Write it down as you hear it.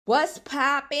What's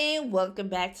poppin'? Welcome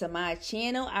back to my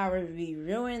channel. I will be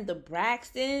reviewing the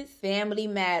Braxtons Family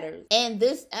Matters. In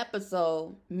this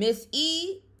episode, Miss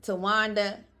E,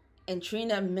 Tawanda, and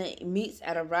Trina meets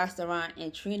at a restaurant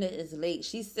and Trina is late.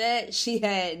 She said she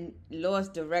had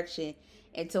lost direction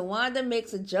and Tawanda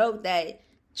makes a joke that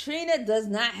Trina does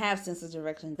not have sense of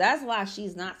direction. That's why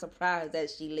she's not surprised that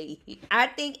she late. I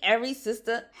think every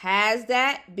sister has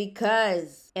that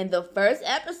because in the first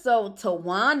episode,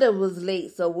 Tawanda was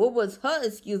late. So what was her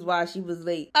excuse why she was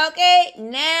late? Okay,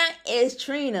 now it's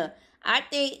Trina. I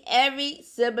think every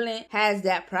sibling has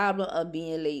that problem of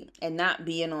being late and not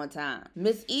being on time.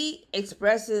 Miss E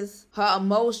expresses her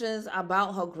emotions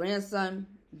about her grandson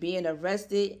being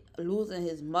arrested, losing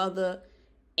his mother,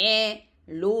 and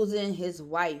losing his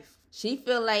wife. She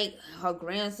feel like her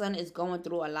grandson is going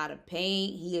through a lot of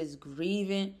pain. He is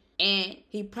grieving and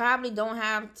he probably don't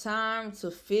have time to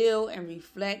feel and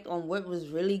reflect on what was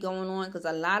really going on because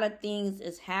a lot of things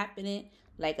is happening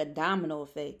like a domino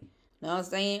effect. You know what I'm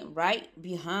saying? Right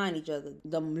behind each other.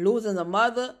 The losing the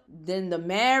mother, then the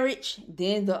marriage,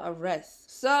 then the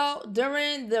arrest. So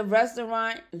during the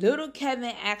restaurant, little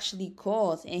Kevin actually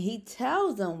calls and he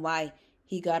tells them why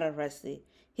he got arrested.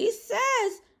 He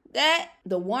says that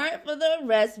the warrant for the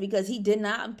arrest because he did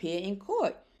not appear in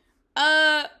court.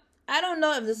 I don't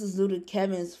know if this is little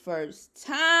Kevin's first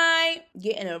time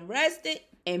getting arrested.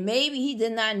 And maybe he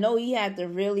did not know he had to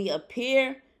really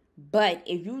appear. But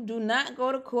if you do not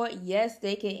go to court, yes,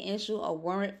 they can issue a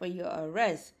warrant for your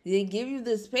arrest. They give you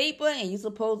this paper and you're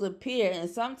supposed to appear. And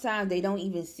sometimes they don't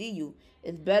even see you.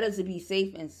 It's better to be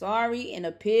safe and sorry and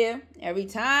appear every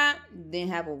time than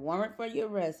have a warrant for your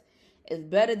arrest. It's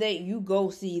better that you go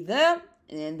see them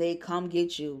and then they come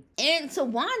get you. And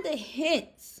Tawanda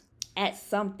hints at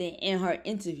something in her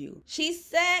interview. She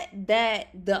said that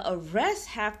the arrest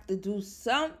have to do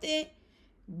something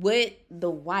with the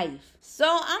wife. So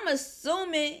I'm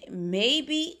assuming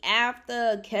maybe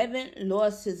after Kevin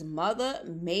lost his mother,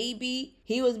 maybe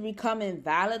he was becoming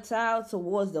volatile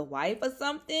towards the wife or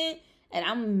something. And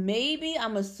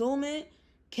I'm assuming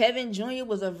Kevin Jr.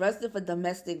 was arrested for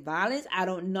domestic violence. I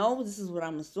don't know. This is what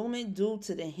I'm assuming due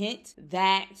to the hint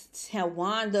that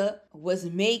Tawanda was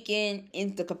making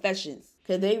in the confessions.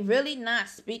 Because they really not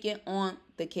speaking on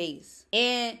the case.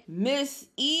 And Miss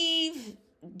Eve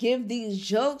give these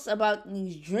jokes about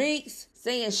these drinks,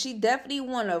 saying she definitely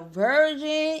want a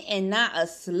virgin and not a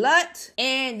slut.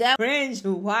 And that cringe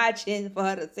watching for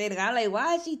her to say that. I'm like,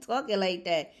 why is she talking like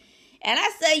that? And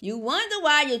I say, you wonder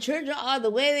why your children are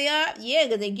the way they are? Yeah,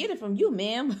 because they get it from you,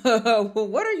 ma'am.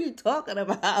 What are you talking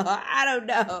about? I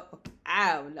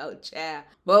don't know, child.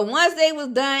 But once they was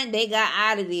done, they got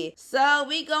out of there. So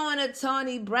we going to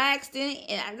Toni Braxton.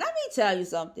 And let me tell you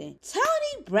something.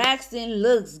 Toni Braxton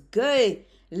looks good.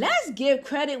 Let's give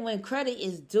credit when credit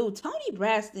is due. Toni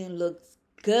Braxton looks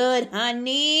good,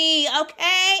 honey.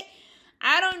 Okay?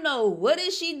 I don't know what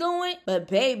is she doing, but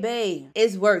baby,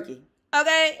 it's working.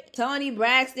 Okay, Toni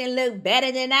Braxton look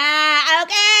better than I.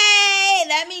 Okay,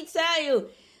 let me tell you.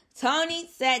 Toni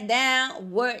sat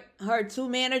down with her two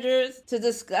managers to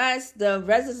discuss the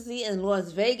residency in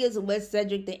Las Vegas with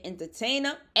Cedric the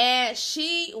Entertainer. And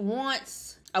she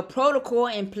wants a protocol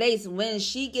in place when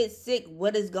she gets sick,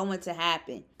 what is going to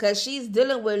happen. Because she's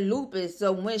dealing with lupus.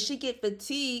 So when she gets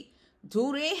fatigued,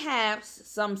 do they have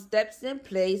some steps in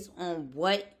place on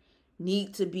what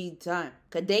need to be done?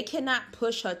 Because they cannot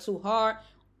push her too hard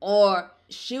or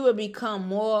she will become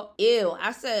more ill.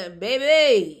 I said,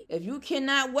 baby, if you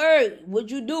cannot work, what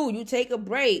you do? You take a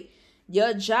break.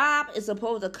 Your job is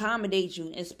supposed to accommodate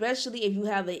you, especially if you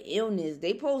have an illness.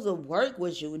 They supposed to work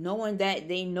with you, knowing that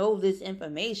they know this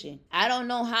information. I don't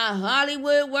know how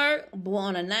Hollywood work, but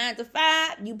on a 9 to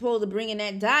 5, you supposed to bring in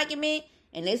that document,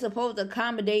 and they supposed to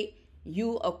accommodate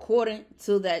you according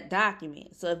to that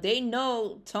document. So if they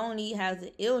know Toni has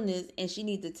an illness and she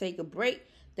needs to take a break,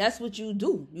 that's what you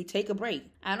do. You take a break.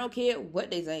 I don't care what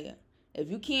they say.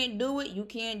 If you can't do it, you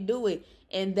can't do it.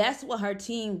 And that's what her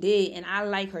team did, and I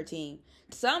like her team.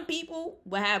 Some people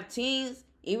will have teams,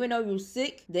 even though you're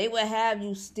sick, they will have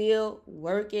you still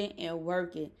working and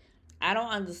working. I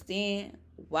don't understand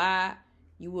why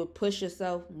you would push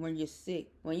yourself when you're sick.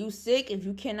 When you're sick, if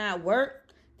you cannot work,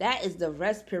 that is the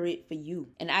rest period for you.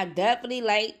 And I definitely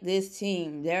like this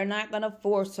team. They're not going to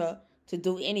force her to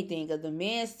do anything. Because the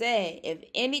man said, if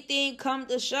anything comes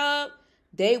to shove,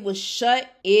 they will shut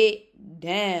it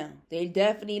down. They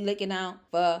definitely looking out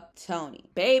for Toni.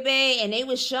 Baby, and they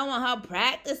was showing her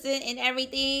practicing and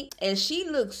everything. And she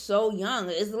looks so young.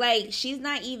 It's like she's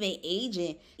not even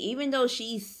aging. Even though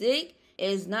she's sick,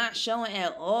 it's not showing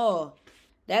at all.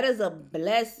 That is a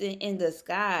blessing in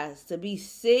disguise. To be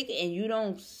sick and you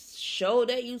don't show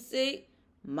that you sick.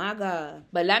 My God.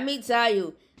 But let me tell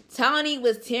you, Toni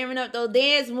was tearing up those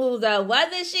dance moves out,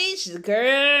 wasn't she? She's,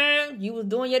 girl, you was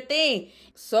doing your thing.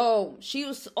 So she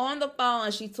was on the phone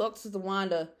and she talks to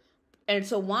Tawanda. And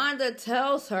Tawanda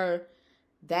tells her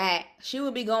that she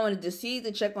will be going to DC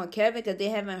to check on Kevin because they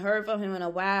haven't heard from him in a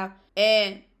while.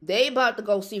 And they about to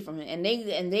go see from him. And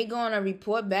they going to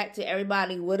report back to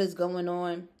everybody what is going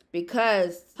on.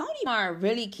 Because Tamar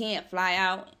really can't fly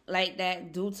out like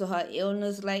that due to her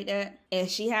illness like that. And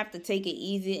she have to take it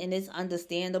easy, and it's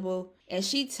understandable. And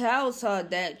she tells her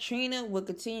that Trina will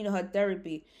continue her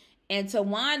therapy. And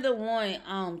Tawanda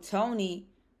want Toni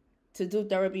to do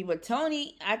therapy. But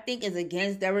Toni, I think, is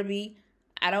against therapy.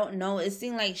 I don't know. It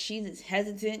seems like she's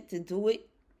hesitant to do it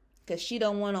because she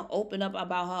don't want to open up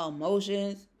about her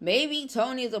emotions. Maybe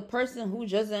Toni is a person who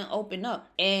doesn't open up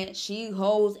and she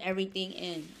holds everything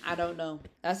in. I don't know.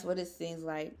 That's what it seems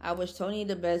like. I wish Toni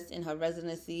the best in her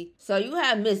residency. So you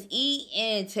have Miss E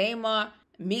and Tamar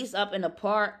meets up in the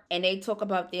park and they talk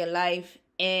about their life.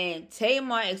 And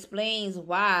Tamar explains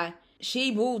why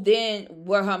she moved in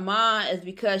where her mom is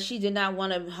because she did not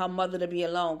want her mother to be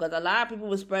alone. Because a lot of people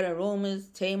were spreading rumors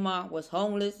Tamar was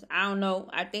homeless. I don't know.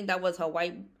 I think that was her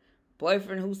white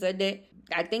boyfriend who said that.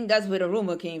 I think that's where the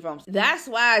rumor came from. That's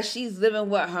why she's living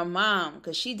with her mom,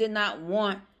 because she did not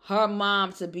want her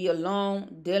mom to be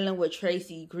alone dealing with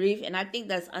Traci grief. And I think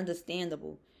that's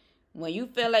understandable. When you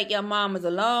feel like your mom is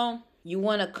alone, you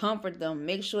want to comfort them,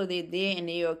 make sure they're there and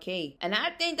they're okay. And I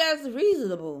think that's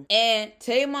reasonable. And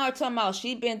Tamar talking about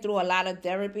she been through a lot of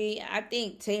therapy. I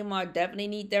think Tamar definitely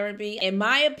need therapy. In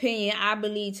my opinion, I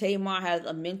believe Tamar has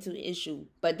a mental issue.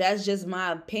 But that's just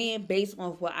my opinion based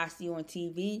on what I see on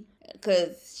TV.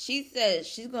 Because she says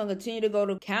she's going to continue to go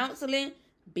to counseling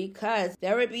because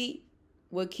therapy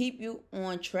will keep you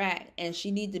on track. And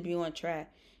she needs to be on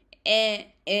track. And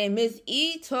Miss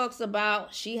E talks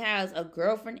about she has a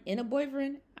girlfriend and a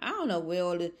boyfriend. I don't know where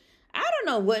all this. I don't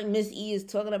know what Miss E is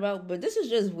talking about, but this is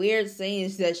just weird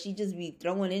sayings that she just be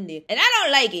throwing in there. And I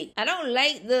don't like it. I don't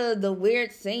like the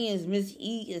weird sayings Miss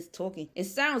E is talking. It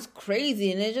sounds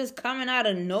crazy and it's just coming out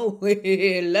of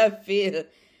nowhere, left field.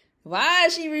 Why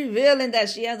is she revealing that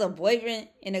she has a boyfriend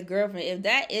and a girlfriend? If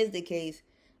that is the case,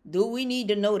 do we need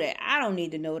to know that? I don't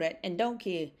need to know that and don't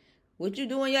care. What you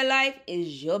do in your life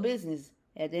is your business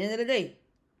at the end of the day.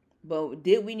 But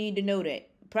did we need to know that?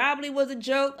 Probably was a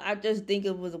joke. I just think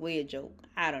it was a weird joke.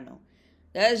 I don't know.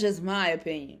 That's just my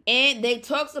opinion. And they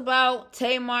talks about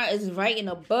Tamar is writing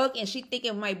a book and she think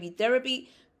it might be therapy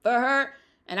for her.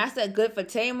 And I said good for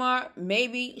Tamar.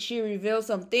 Maybe she revealed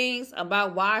some things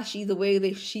about why she's the way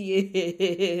that she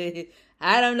is.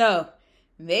 I don't know.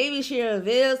 Maybe she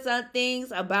revealed some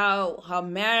things about her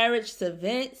marriage to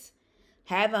Vince,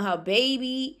 having her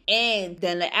baby, and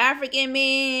then the African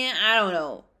man, I don't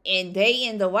know, and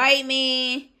dating the white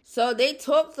man. So they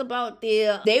talked about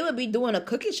they would be doing a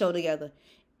cooking show together.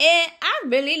 And I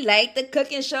really like the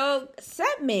cooking show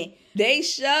segment. They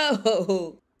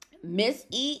show Miss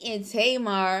E and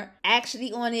Tamar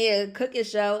actually on their cooking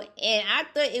show. And I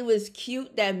thought it was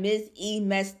cute that Miss E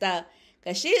messed up.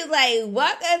 Because she was like,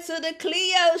 welcome to the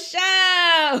Cleo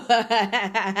show.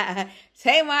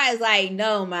 Tamar is like,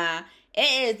 no, ma.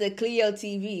 It is the Cleo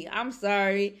TV. I'm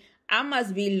sorry. I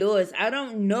must be lost. I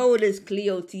don't know this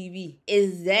Cleo TV.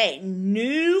 Is that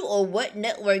new or what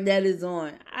network that is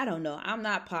on? I don't know. I'm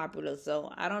not popular,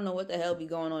 so I don't know what the hell be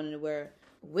going on in the world.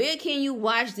 Where can you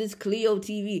watch this Cleo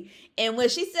TV? And when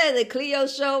she said the Cleo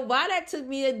show, why that took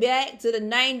me back to the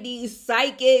 90s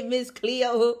psychic Miss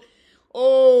Cleo.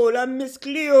 Oh, the Miss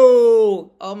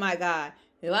Cleo. Oh my God.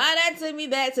 Why that took me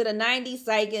back to the 90s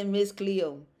psychic Miss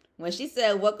Cleo. When she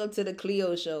said, welcome to the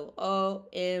Cleo show.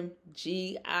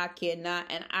 OMG, I cannot.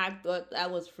 And I thought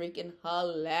that was freaking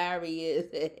hilarious.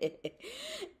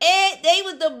 And they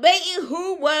was debating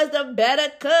who was the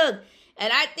better cook.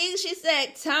 And I think she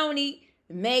said Toni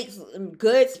makes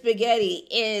good spaghetti.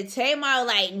 And Tamar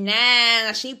like,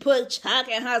 nah, she put chalk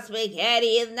in her spaghetti.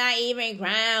 It's not even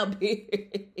ground beef.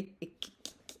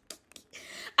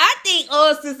 I think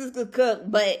all sisters could cook,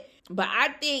 but I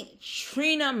think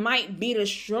Trina might be the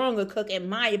stronger cook in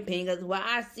my opinion. Because what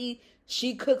I see,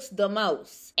 she cooks the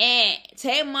most. And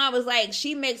Tamar was like,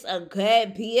 she makes a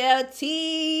good BLT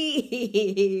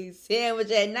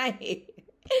sandwich at night.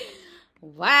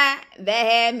 Why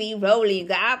that had me rolling?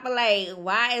 Cause I feel like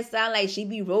why it sound like she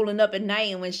be rolling up at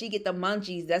night, and when she get the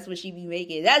munchies, that's what she be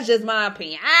making. That's just my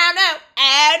opinion. I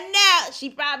don't know. She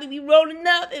probably be rolling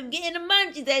up and getting the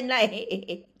munchies at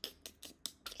night.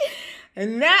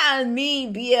 Not a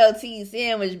mean BLT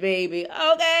sandwich, baby.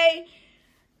 Okay?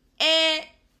 And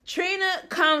Trina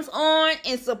comes on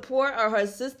in support of her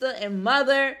sister and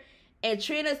mother. And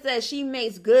Trina says she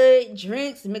makes good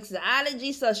drinks,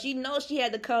 mixology, so she knows she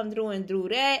had to come through and do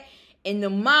that. And the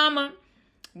mama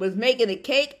was making a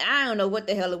cake. I don't know what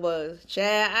the hell it was.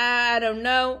 Child, I don't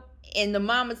know. And the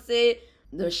mama said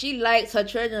that she likes her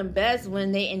children best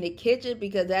when they in the kitchen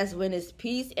because that's when it's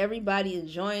peace. Everybody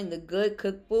enjoying the good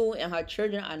cooked food and her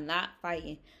children are not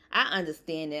fighting. I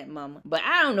understand that, mama. But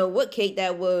I don't know what cake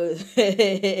that was.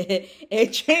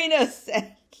 And Trina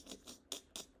said...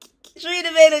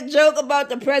 Trina made a joke about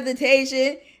the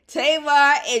presentation.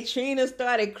 Tamar and Trina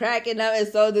started cracking up, and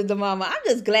so did the mama. I'm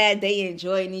just glad they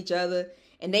enjoying each other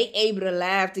and they able to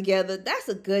laugh together. That's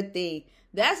a good thing.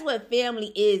 That's what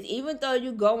family is. Even though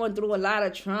you're going through a lot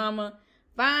of trauma,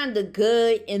 find the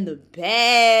good in the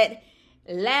bad.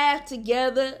 Laugh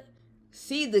together.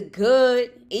 See the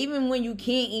good, even when you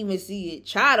can't even see it.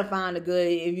 Try to find the good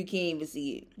if you can't even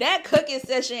see it. That cooking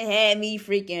session had me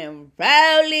freaking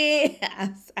rolling.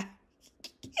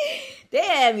 They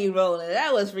had me rolling.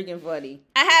 That was freaking funny.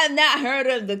 I have not heard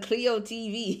of the Clio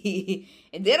TV.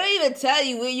 And they don't even tell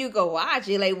you where you can watch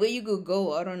it. Like where you could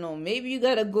go. I don't know. Maybe you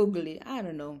gotta Google it. I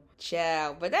don't know.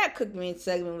 Child. But that cooking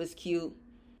segment was cute.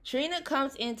 Trina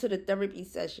comes into the therapy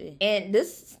session. And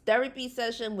this therapy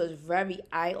session was very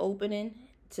eye-opening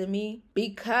to me.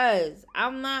 Because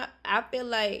I feel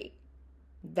like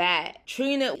that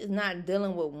Trina is not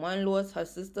dealing with one loss, her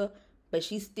sister. But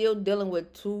she's still dealing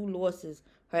with two losses.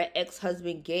 Her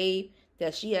ex-husband, Gabe,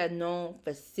 that she had known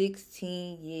for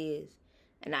 16 years.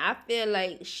 And I feel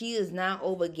like she is not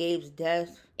over Gabe's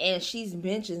death. And she's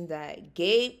mentioned that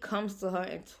Gabe comes to her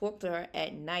and talks to her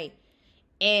at night.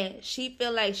 And she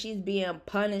feel like she's being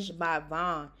punished by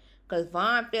Vaughn. Because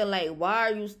Vaughn feel like, why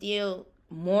are you still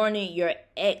mourning your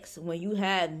ex when you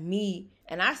have me?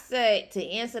 And I said, to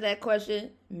answer that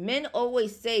question, men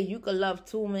always say you could love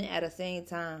two men at the same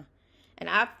time. And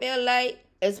I feel like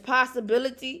it's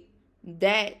possibility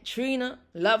that Trina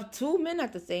loved two men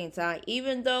at the same time,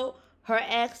 even though her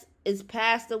ex is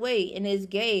passed away and is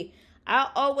gay. I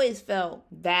always felt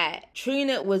that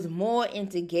Trina was more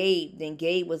into Gabe than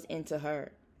Gabe was into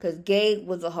her. Because Gabe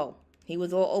was a hoe. He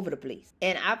was all over the place.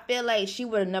 And I feel like she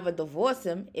would have never divorced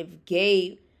him if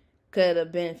Gabe could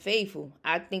have been faithful.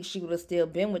 I think she would have still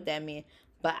been with that man.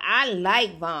 But I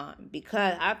like Vaughn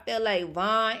because I feel like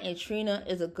Vaughn and Trina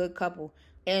is a good couple.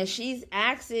 And she's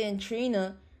asking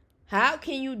Trina, how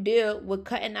can you deal with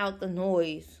cutting out the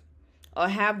noise or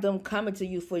have them coming to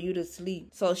you for you to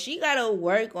sleep? So she got to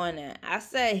work on that. I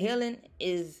said healing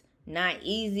is not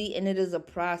easy and it is a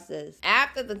process.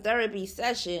 After the therapy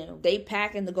session, they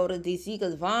packing to go to DC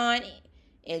because Vaughn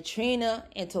and Trina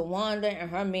and Tawanda and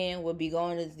her man will be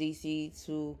going to DC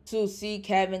to see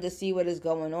Kevin, to see what is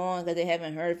going on because they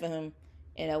haven't heard from him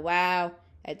in a while.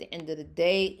 At the end of the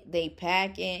day, they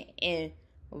packing and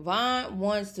Vaughn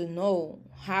wants to know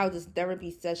how this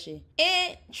therapy session,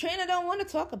 and Trina don't want to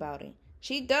talk about it.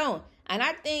 She don't. And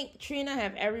I think Trina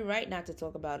have every right not to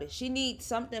talk about it. She needs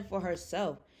something for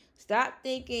herself. Stop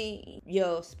thinking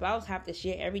your spouse have to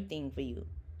share everything for you.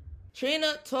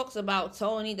 Trina talks about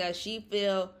Toni, that she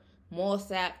feel more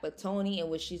sad for Toni and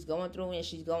what she's going through, and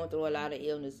she's going through a lot of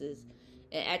illnesses.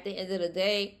 And at the end of the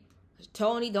day,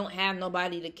 Toni don't have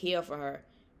nobody to care for her.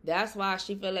 That's why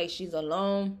she feel like she's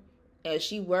alone. And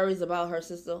she worries about her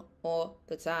sister all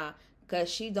the time. Because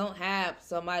she don't have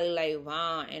somebody like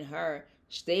Vaughn and her.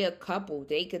 They a couple.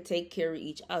 They could take care of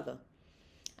each other.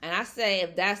 And I say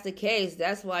if that's the case,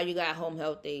 that's why you got home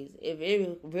health days. If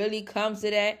it really comes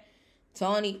to that,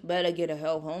 Toni better get a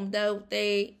home health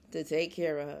day to take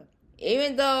care of her.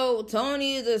 Even though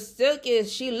Toni is the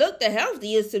sickest, she looked the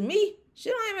healthiest to me. She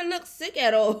don't even look sick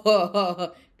at all.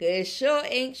 Because it sure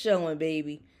ain't showing,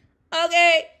 baby.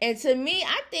 Okay, and to me,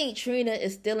 I think Trina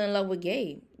is still in love with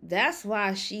Gabe. That's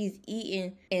why she's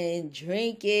eating and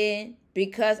drinking.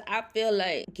 Because I feel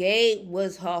like Gabe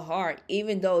was her heart,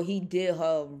 even though he did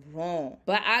her wrong.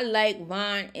 But I like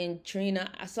Vaughn and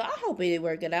Trina, so I hope they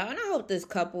work it out. And I hope this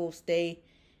couple stay.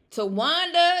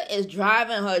 Tawanda is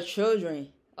driving her children.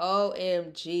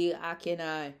 OMG, I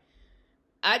cannot.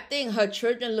 I think her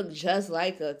children look just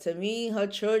like her. To me, her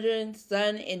children,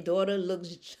 son and daughter,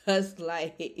 looks just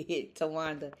like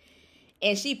Tawanda.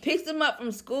 And she picks them up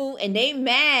from school and they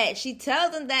mad. She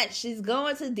tells them that she's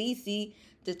going to DC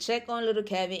to check on little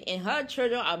Kevin. And her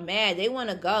children are mad. They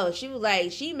want to go. She was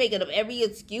like, she making up every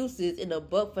excuses in the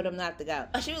book for them not to go.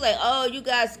 She was like, oh, you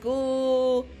got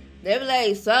school. They were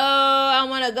like, so I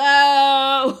want to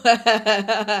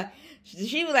go.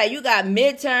 She was like, you got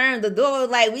midterm. The door was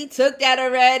like, we took that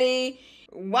already.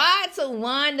 Why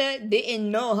Tawanda didn't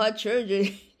know her children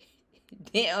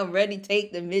didn't already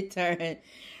take the midterm?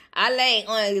 I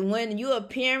like when you're a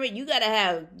parent, you gotta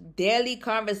have daily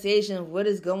conversations. What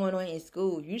is going on in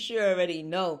school? You should already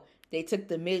know they took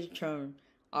the midterm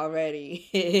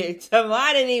already.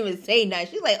 Tamar didn't even say nothing.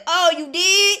 She's like, "Oh, you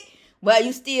did? Well,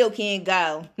 you still can't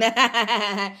go."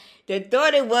 The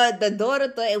daughter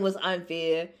thought it was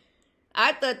unfair.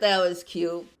 I thought that was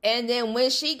cute. And then when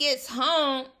she gets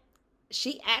home,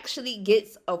 she actually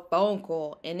gets a phone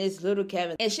call, and it's little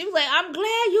Kevin. And she was like, "I'm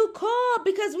glad you called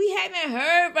because we haven't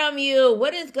heard from you.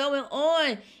 What is going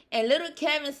on?" And little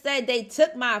Kevin said, "They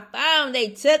took my phone. They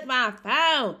took my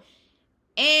phone."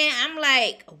 And I'm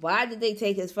like, why did they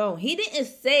take his phone? He didn't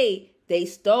say they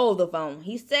stole the phone.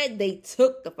 He said they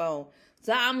took the phone.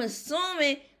 So I'm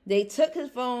assuming they took his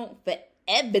phone for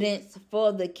evidence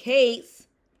for the case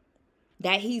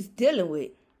that he's dealing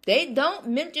with. They don't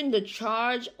mention the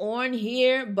charge on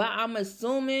here, but I'm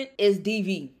assuming it's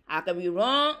DV. I could be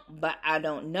wrong, but I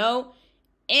don't know.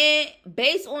 And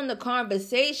based on the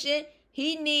conversation,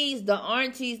 he needs the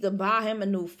aunties to buy him a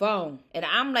new phone. And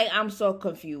I'm like, I'm so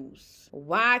confused.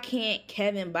 Why can't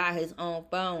Kevin buy his own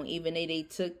phone even though they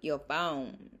took your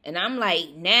phone? And I'm like,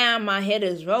 now my head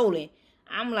is rolling.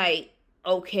 I'm like,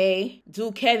 okay,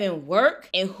 do Kevin work?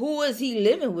 And who is he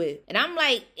living with? And I'm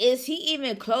like, is he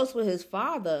even close with his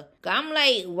father? I'm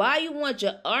like, why you want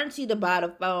your auntie to buy the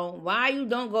phone? Why you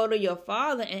don't go to your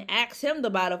father and ask him to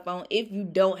buy the phone if you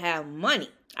don't have money?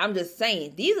 I'm just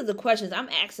saying, these are the questions I'm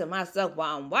asking myself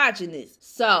while I'm watching this.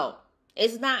 So,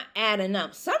 it's not adding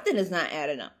up. Something is not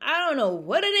adding up. I don't know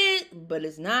what it is, but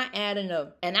it's not adding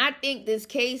up. And I think this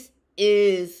case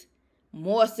is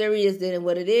more serious than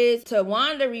what it is.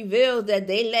 Tawanda reveals that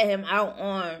they let him out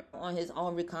on his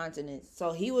own recognizance.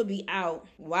 So he will be out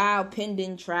while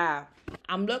pending trial.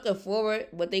 I'm looking forward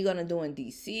what they're going to do in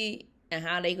DC and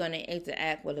how they're going to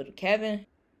interact with little Kevin.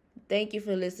 Thank you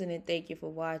for listening. Thank you for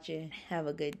watching. Have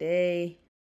a good day.